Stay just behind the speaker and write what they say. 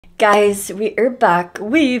Guys, we are back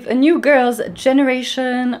with a new Girls'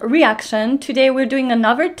 Generation reaction. Today we're doing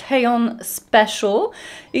another Taeyeon special.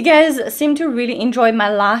 You guys seem to really enjoy my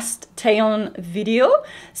last Taeyeon video.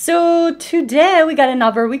 So today we got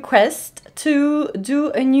another request to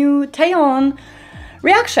do a new Taeyeon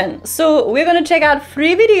reaction. So we're gonna check out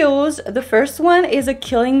 3 videos. The first one is a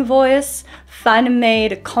킬링보이스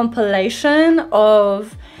fan-made compilation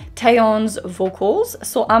of Taeyeon's vocals,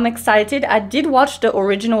 so I'm excited. I did watch the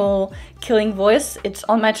original 킬링보이스. It's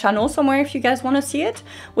on my channel somewhere if you guys want to see it.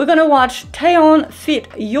 We're gonna watch Taeyeon feat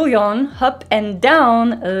Hyoyeon Up and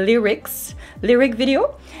Down lyric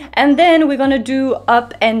video, and then we're gonna do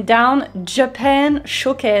Up and Down Japan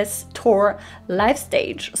Showcase Tour live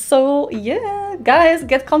stage. So yeah, guys,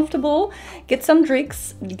 get comfortable, get some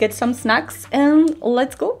drinks, get some snacks, and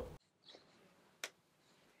let's go.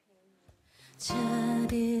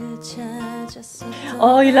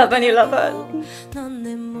 Oh, 11, 11.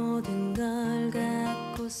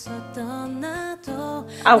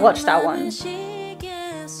 I watched that one.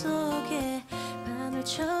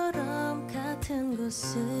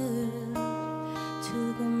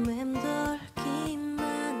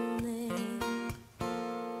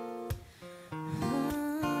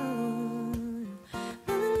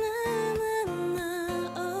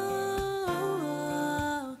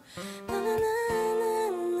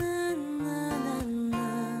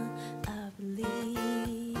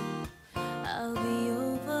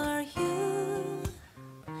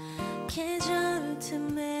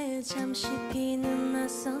 잠시 피는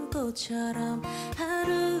낯선 꽃처럼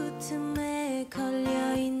하루 틈에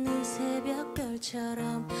걸려있는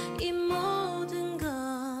새벽별처럼 이 모든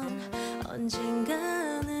건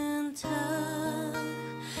언젠가는 다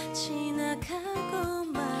지나가고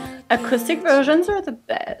말 Acoustic versions are the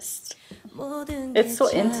best. It's so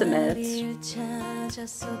intimate.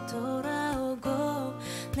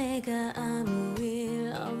 내가 아무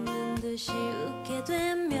일 없는 듯이 웃게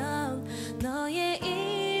되면 너의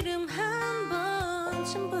이름 한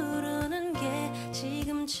번쯤 부르는 게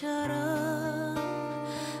지금처럼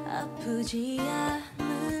아프지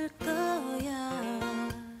않을 거야.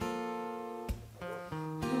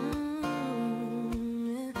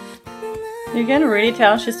 You can really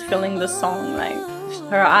tell she's feeling the song, like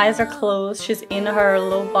her eyes are closed, she's in her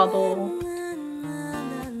little bubble.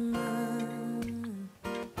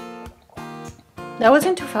 That was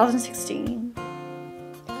in 2016.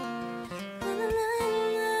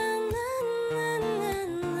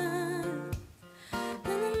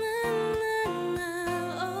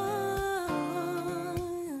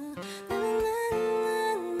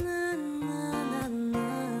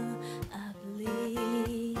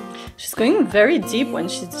 She's going very deep when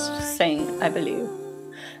she's saying, I believe.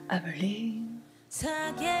 I believe.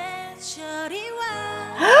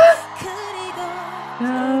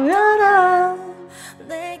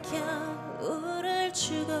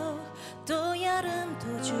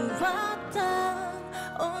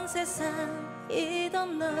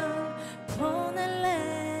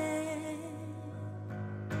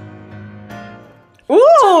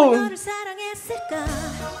 Ooh!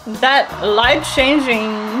 That light changing.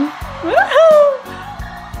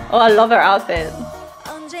 Oh, I love her outfit.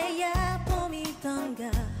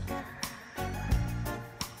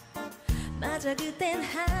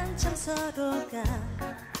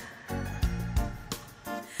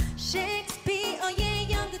 셰익스피어의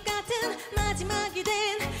연극 같은 마지막이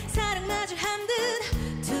된 사랑마저 한 듯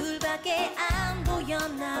둘밖에 안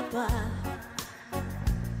보였나 봐.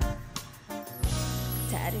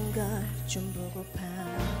 다른 걸 좀 보고파.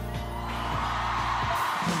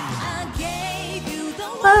 I gave you the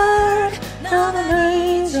world.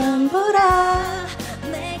 너는 전부라.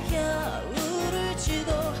 내 겨울을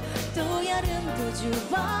주고 또 여름도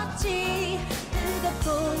주었지.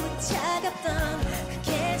 뜨겁고 차갑던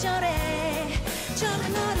그 계절에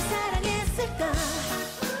정말 너를 사랑했을까?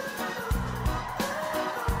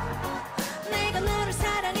 내가 너를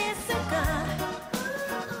사랑했을까?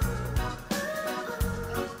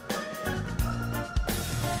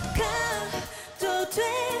 가도 돼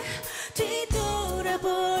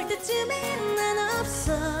뒤돌아볼 때쯤엔 난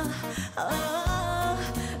없어.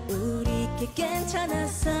 우리께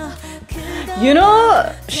괜찮았어. You know,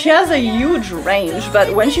 she has a huge range,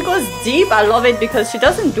 but when she goes deep, I love it because she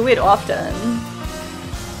doesn't do it often.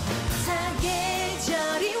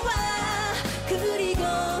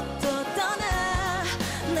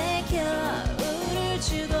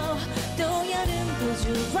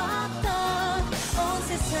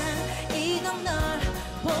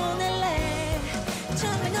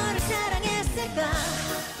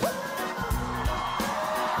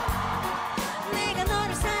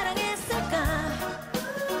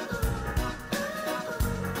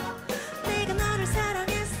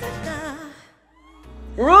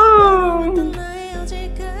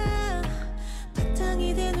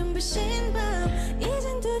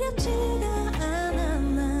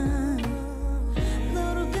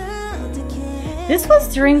 This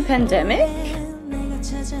was during pandemic?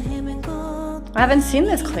 I haven't seen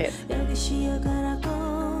this clip.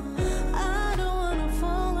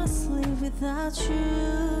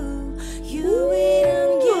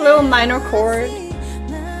 Ooh, little minor chord.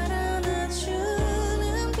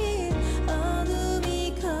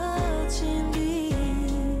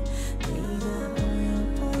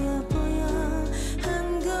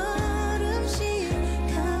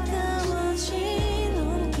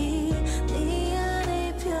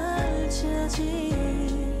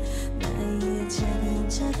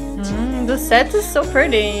 The set is so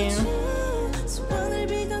pretty.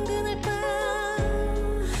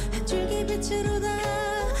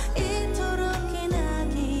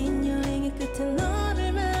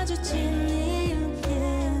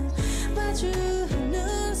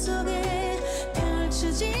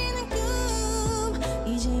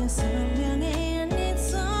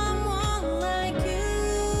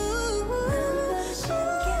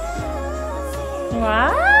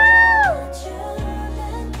 Wow.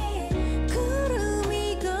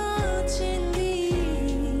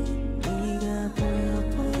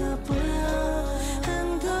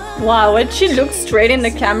 Wow, when she looks straight in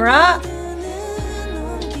the camera.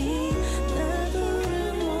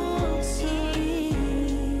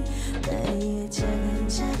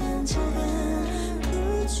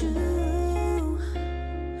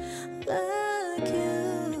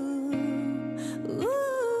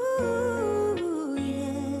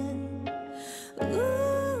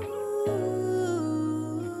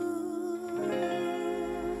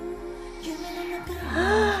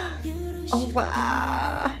 Oh,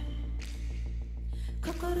 wow.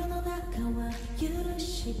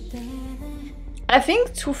 I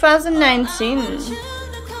think 2019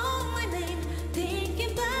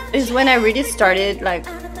 is when I really started like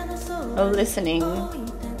listening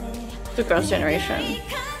to Girls' Generation.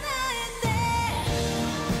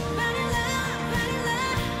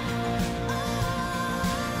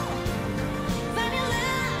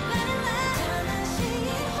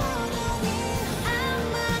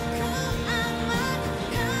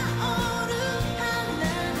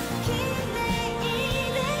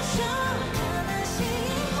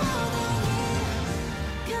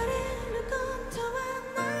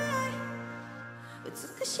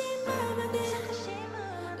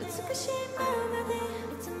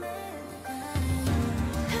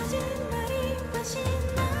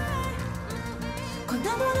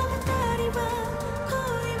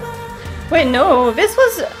 Wait, no, this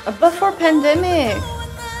was before pandemic.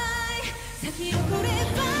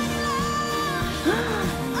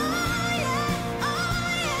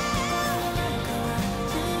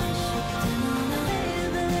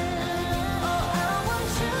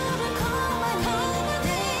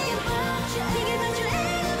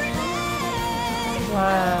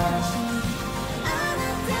 Wow.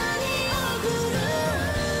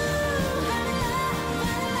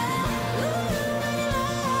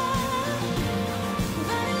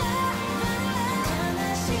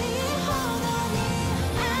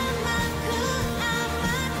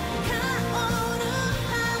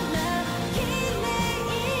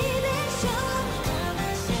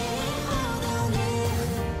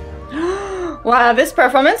 Wow, this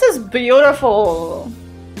performance is beautiful.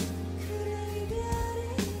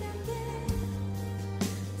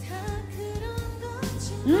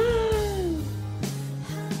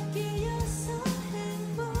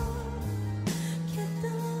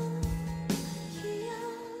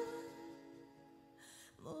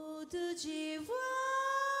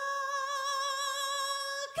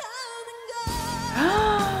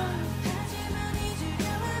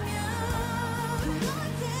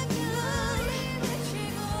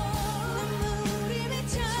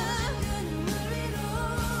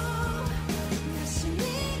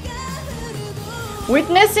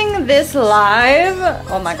 Witnessing this live,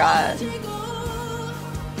 oh my god.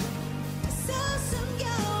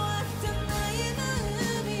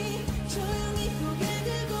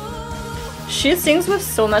 She sings with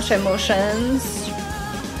so much emotions.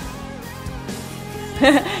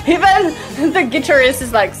 Even the guitarist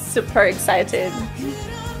is like super excited.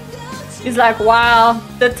 He's like, wow,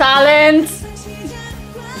 the talent.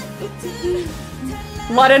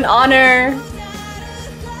 What an honor.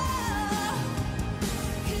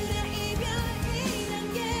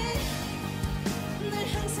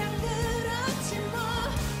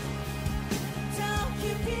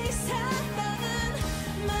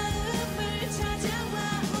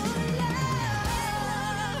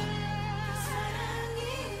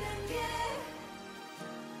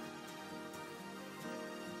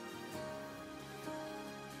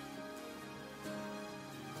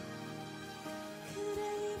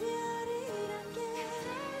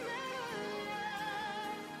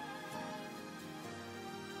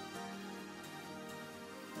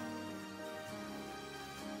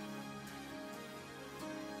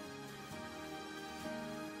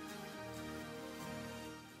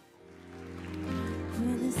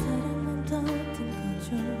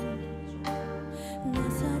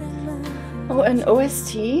 Oh, an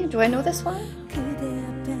OST? Do I know this one?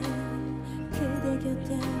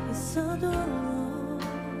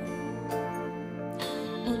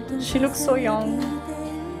 She looks so young.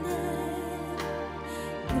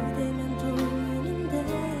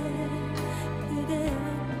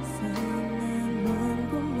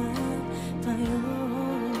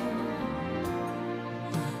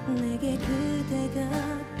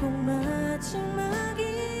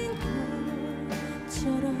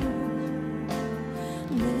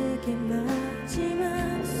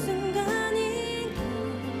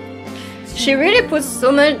 She really puts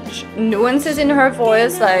so much nuances in her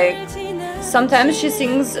voice, like sometimes she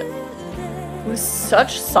sings with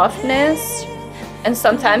such softness and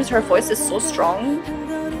sometimes her voice is so strong.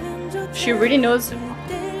 She really knows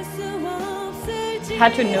how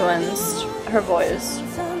to nuance her voice.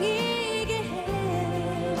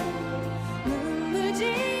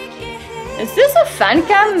 Is this a fan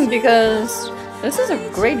cam? Because this is a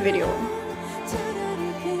great video.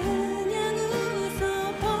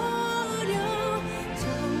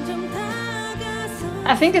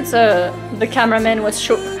 I think it's the cameraman was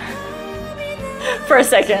shook for a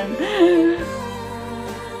second.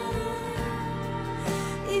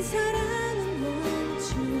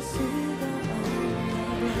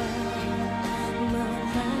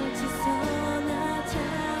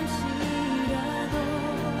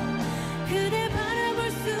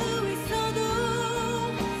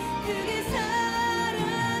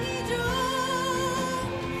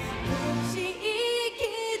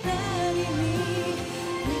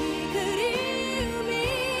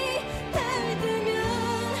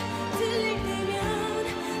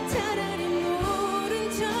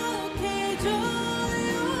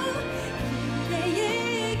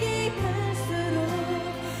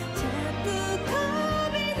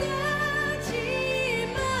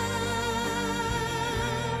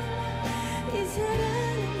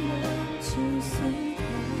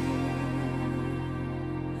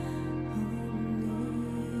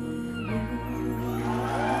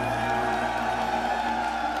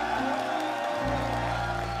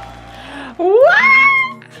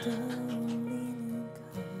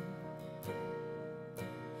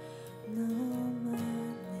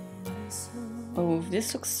 Oh,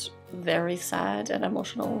 this looks very sad and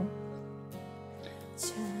emotional.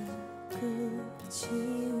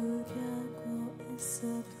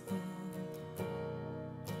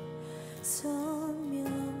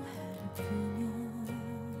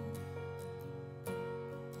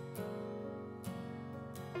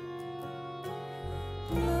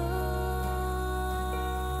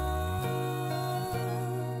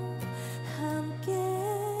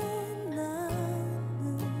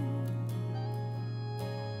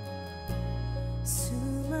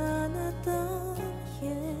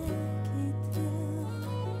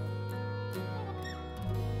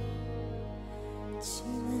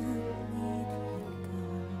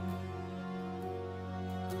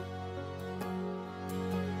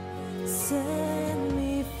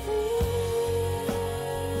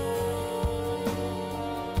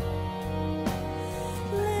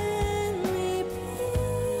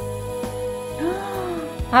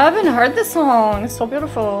 I haven't heard this song. It's so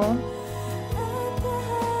beautiful.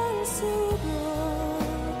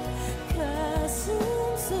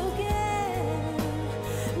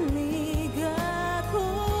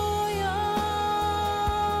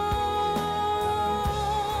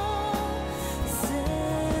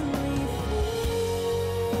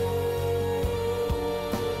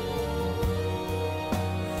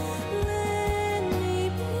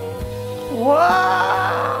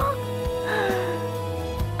 Wow!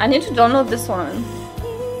 I need to download this one.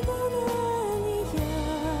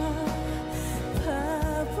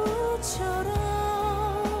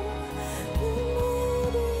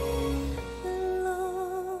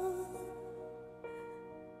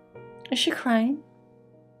 Is she crying?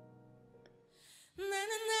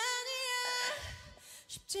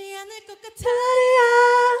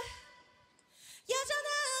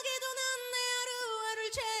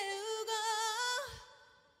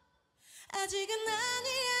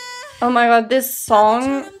 Oh my god, this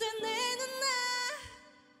song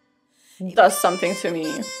does something to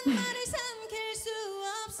me.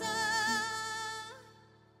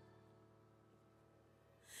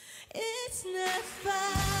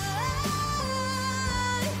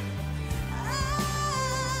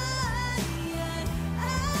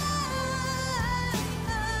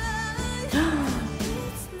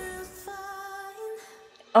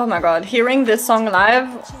 Oh my god, hearing this song live,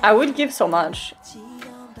 I would give so much.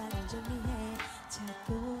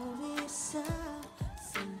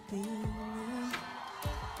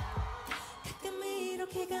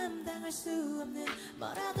 감당할 수 없는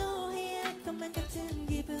뭐라도 해야 할 것만 같은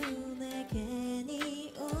기분에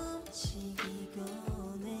괜히 움직이곤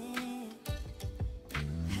해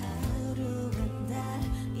하루한 달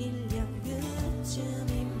 1년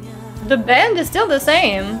그쯤이면 The band is still the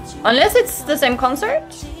same, unless it's the same concert.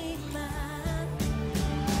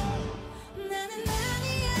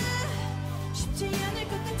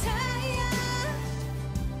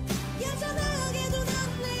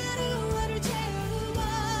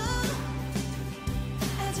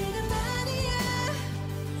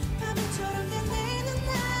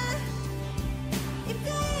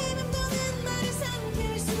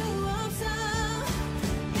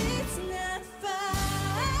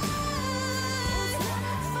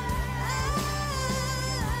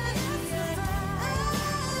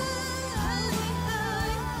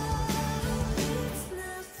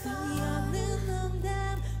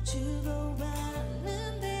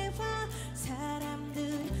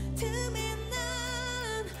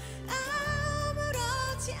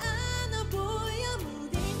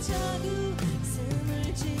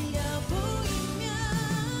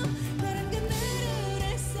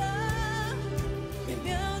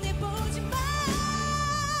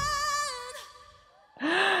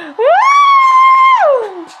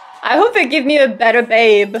 I hope they give me a better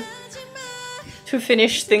babe to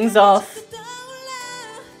finish things off.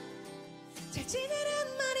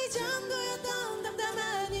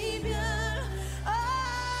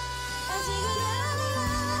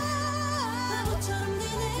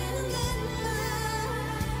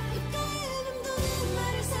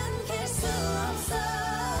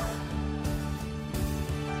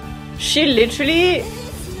 She literally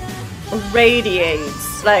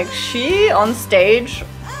radiates. Like, she on stage,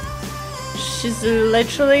 she's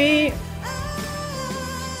literally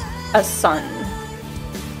a sun.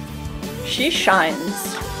 She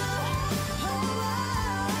shines.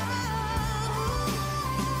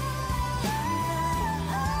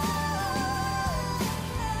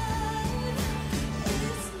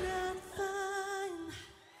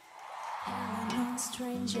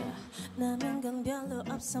 남은 건 별로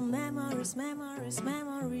없어 memories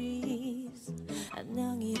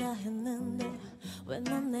안녕이라 했는데 왜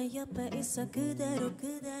넌 내 옆에 있어 그대로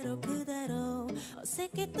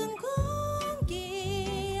어색했던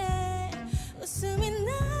공기에 웃음이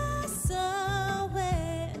났어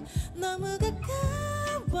왜 너무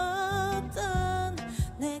가까웠던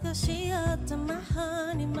내 것이었던 my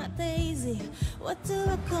honey my daisy what do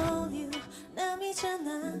I call you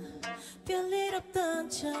남이잖아 별일 없던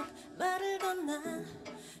척 말을 건나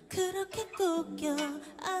그렇게 꼭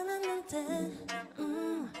껴안았는데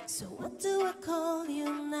So what do I call you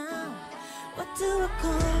now What do I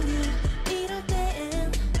call you 이럴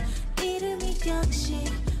땐 이름이 역시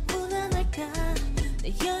무난할까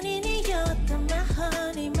내 연인이었던 my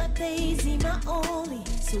honey my daisy my only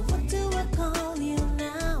So what do I call you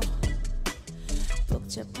now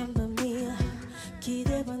복잡한 밤이야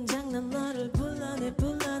기대반 장난 너를 불러내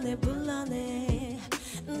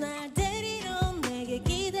날 데리러 내게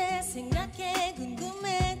기대 생각해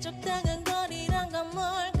궁금해 적당한 거리란 건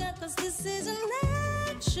뭘까 Cause this isn't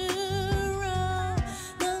natural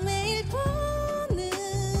너 매일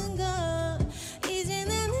보는 것 이제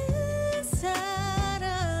나는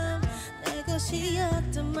사람 내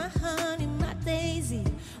것이었던 my honey my daisy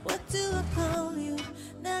What do I call you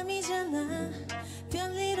남이잖아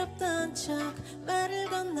별일 없던 척 말을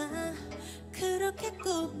건나 그렇게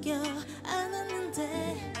꼭 껴안았는데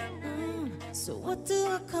So what do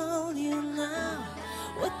I call you now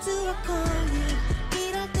What do I call you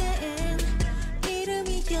이럴 땐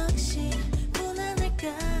이름이 역시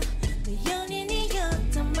무난할까 내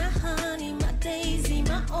연인이었던 my honey my daisy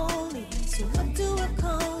my only So what do I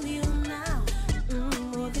call you now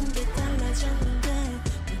모든 게 달라졌는데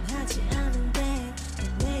변하지 않은데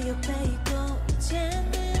내 옆에 있고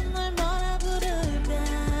이제는 널 뭐라 부를까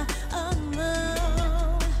Oh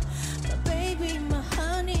no My baby my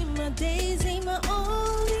honey my daisy my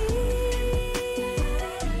only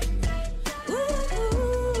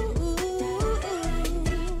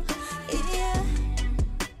yeah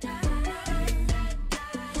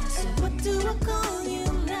So what do I call you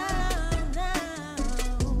now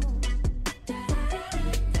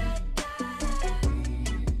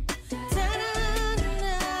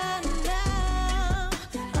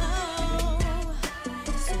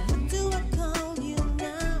So what do I call you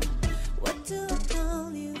now What do I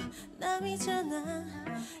call you 남이잖아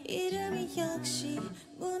이름이 역시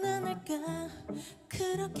무난할까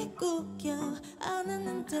그렇게 꼭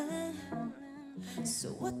껴안았는데 So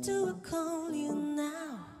what do I call you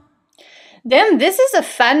now Damn, this is a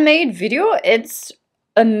fan-made video. It's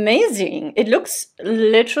amazing. It looks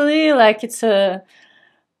literally like it's an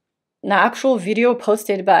actual video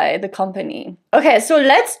posted by the company. Okay, so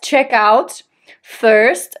let's check out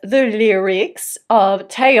first the lyrics of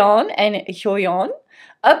Taeyeon and Hyoyeon,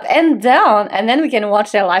 Up and Down, and then we can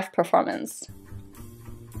watch their live performance.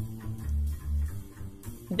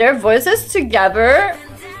 Their voices together.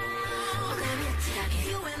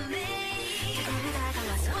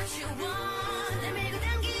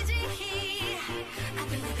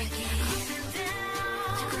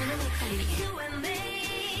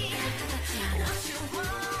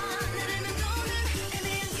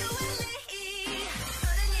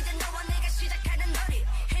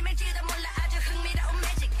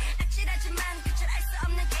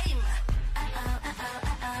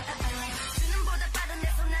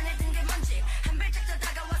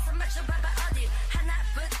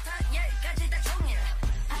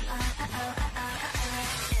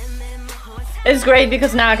 It's great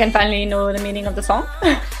because now I can finally know the meaning of the song.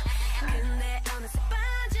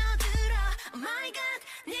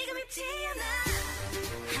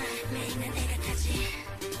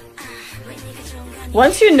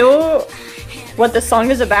 Once you know what the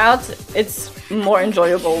song is about, it's more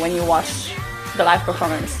enjoyable when you watch the live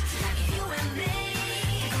performance.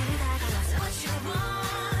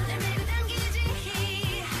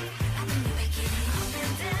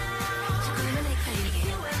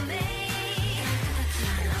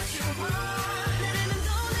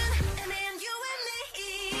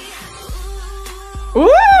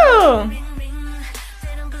 Ooh!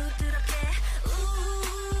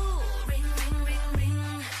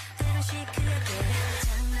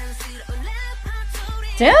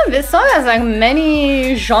 Damn, this song has like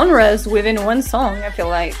many genres within one song, I feel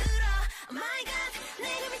like.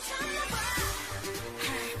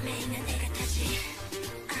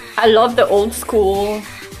 I love the old school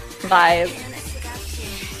vibe.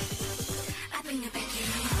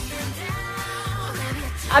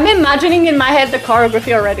 I'm imagining in my head the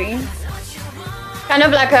choreography already. Kind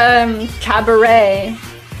of like a cabaret,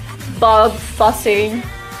 Bob Fosse,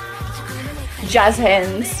 jazz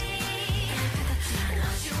hands.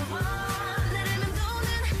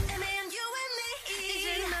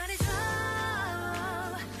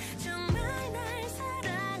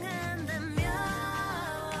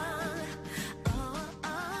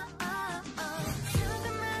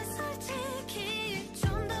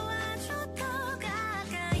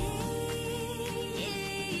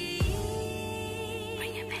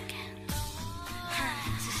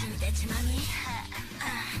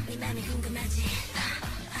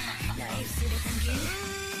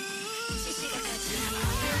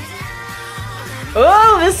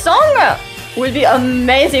 Oh, this song would be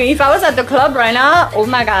amazing if I was at the club right now. Oh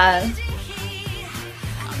my god.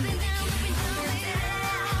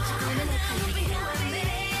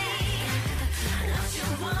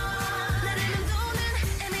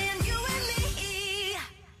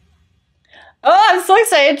 Oh, I'm so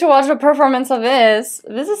excited to watch a performance of this.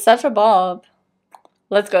 This is such a bob.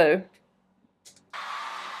 Let's go.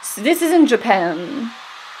 So this is in Japan.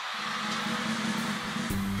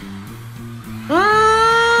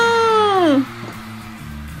 Ooh!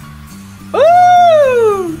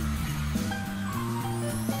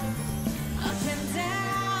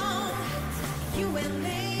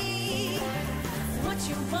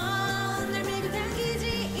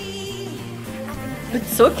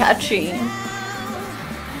 It's so catchy.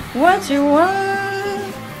 What you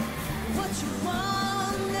want?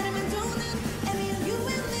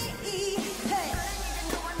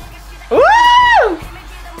 Woo!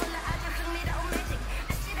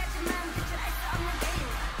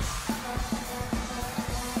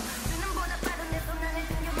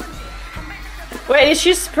 Wait, is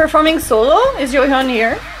she performing solo? Is Hyoyeon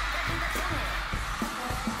here?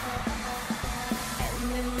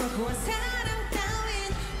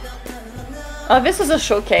 Oh, this is a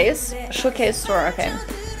showcase. Showcase tour, okay.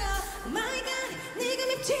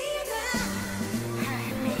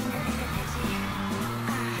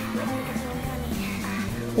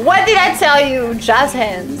 What did I tell you? Jazz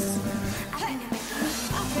hands.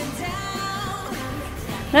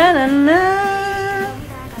 Na na na.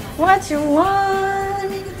 What you want?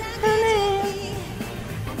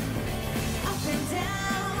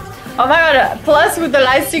 Oh my god, plus with the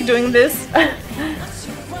light stick doing this.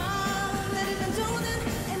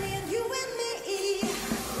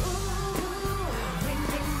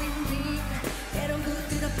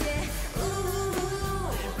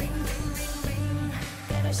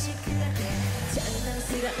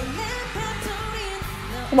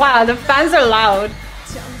 Wow, the fans are loud.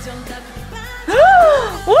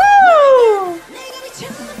 Woo!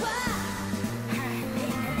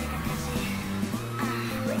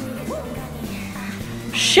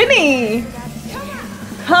 Shimmy!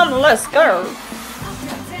 Come, let's go!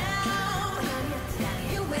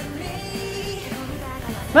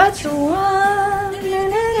 What you want?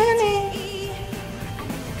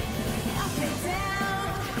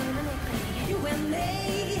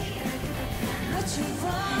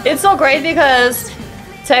 It's so great because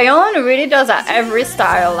Taeyeon really does every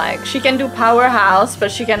style. Like, she can do powerhouse,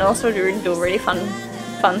 but she can also do really fun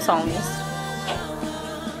songs.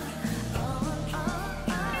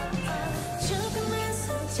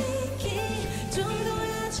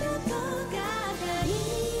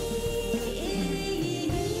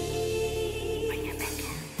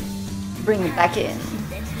 Bring it back in.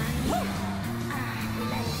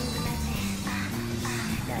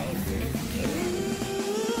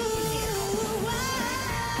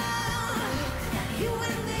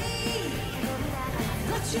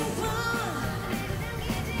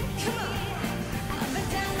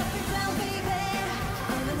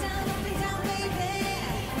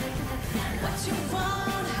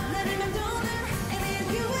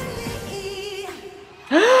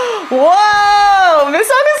 Whoa! This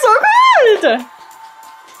song is so good!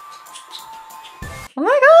 Oh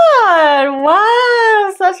my god!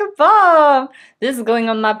 Wow! Such a bomb! This is going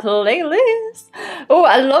on my playlist. Oh,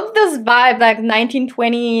 I love this vibe, like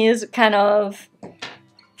 1920s kind of,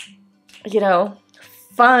 you know,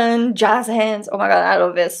 fun jazz hands. Oh my god, I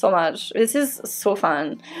love this so much. This is so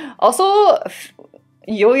fun. Also,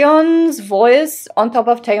 Hyoyeon's voice on top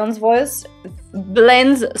of Taeyeon's voice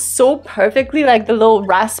blends so perfectly, like the little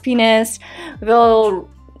raspiness, the little,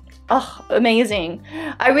 oh, amazing.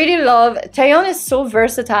 I really love, Taeyeon is so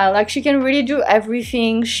versatile, like she can really do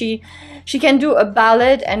everything. She can do a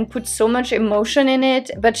ballad and put so much emotion in it,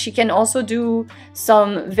 but she can also do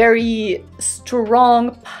some very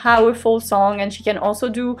strong, powerful song, and she can also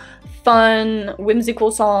do fun, whimsical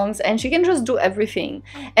songs, and she can just do everything.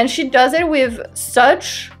 And she does it with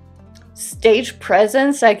such stage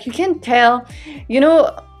presence, like you can tell, you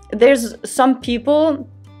know, there's some people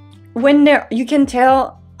when you can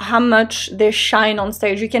tell how much they shine on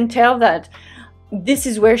stage. You can tell that this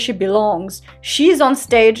is where she belongs. She's on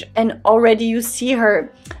stage and already you see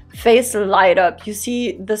her face light up, you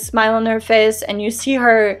see the smile on her face, and you see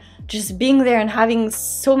her just being there and having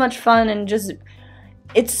so much fun, and just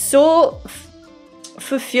it's so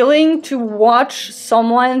fulfilling to watch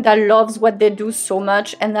someone that loves what they do so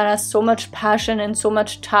much and that has so much passion and so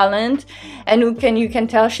much talent, and you can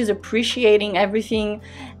tell she's appreciating everything,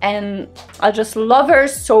 and I just love her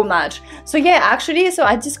so much. So yeah, actually, so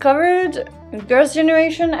I discovered Girls'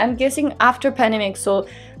 Generation, I'm guessing after pandemic, so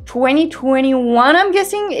 2021, I'm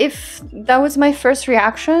guessing, if that was my first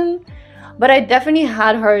reaction. But I definitely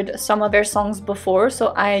had heard some of their songs before,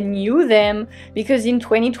 so I knew them because in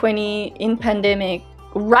 2020, in pandemic,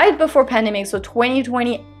 right before pandemic, so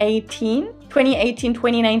 2018,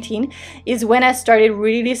 2019 is when I started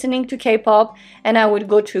really listening to K-pop, and I would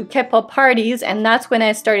go to K-pop parties, and that's when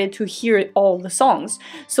I started to hear all the songs.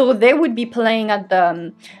 So they would be playing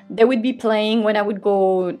when I would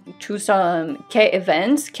go to some K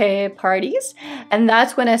events, K parties, and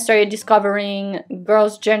that's when I started discovering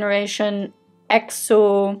Girls' Generation,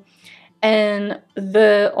 EXO, and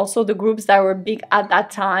also the groups that were big at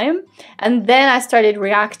that time. And then I started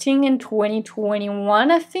reacting in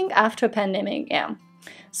 2021, I think, after pandemic. Yeah,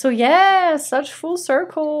 so yeah, such full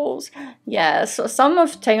circles. Yeah, so some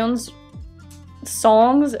of Taeyeon's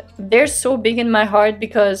songs, they're so big in my heart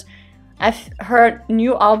because her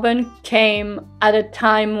new album came at a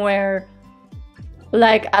time where,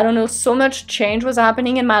 like, I don't know, so much change was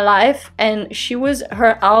happening in my life, and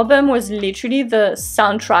her album was literally the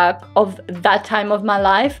soundtrack of that time of my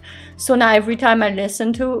life. So now every time I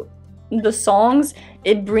listen to the songs,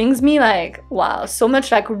 it brings me like, wow, so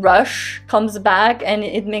much like rush comes back, and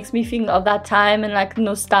it makes me think of that time and like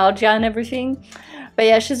nostalgia and everything. But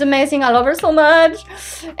yeah, she's amazing. I love her so much.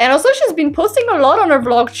 And also she's been posting a lot on her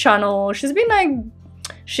vlog channel. She's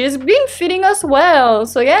been feeding us well.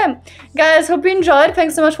 So yeah, guys, hope you enjoyed.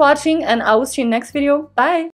 Thanks so much for watching, and I will see you in the next video. Bye.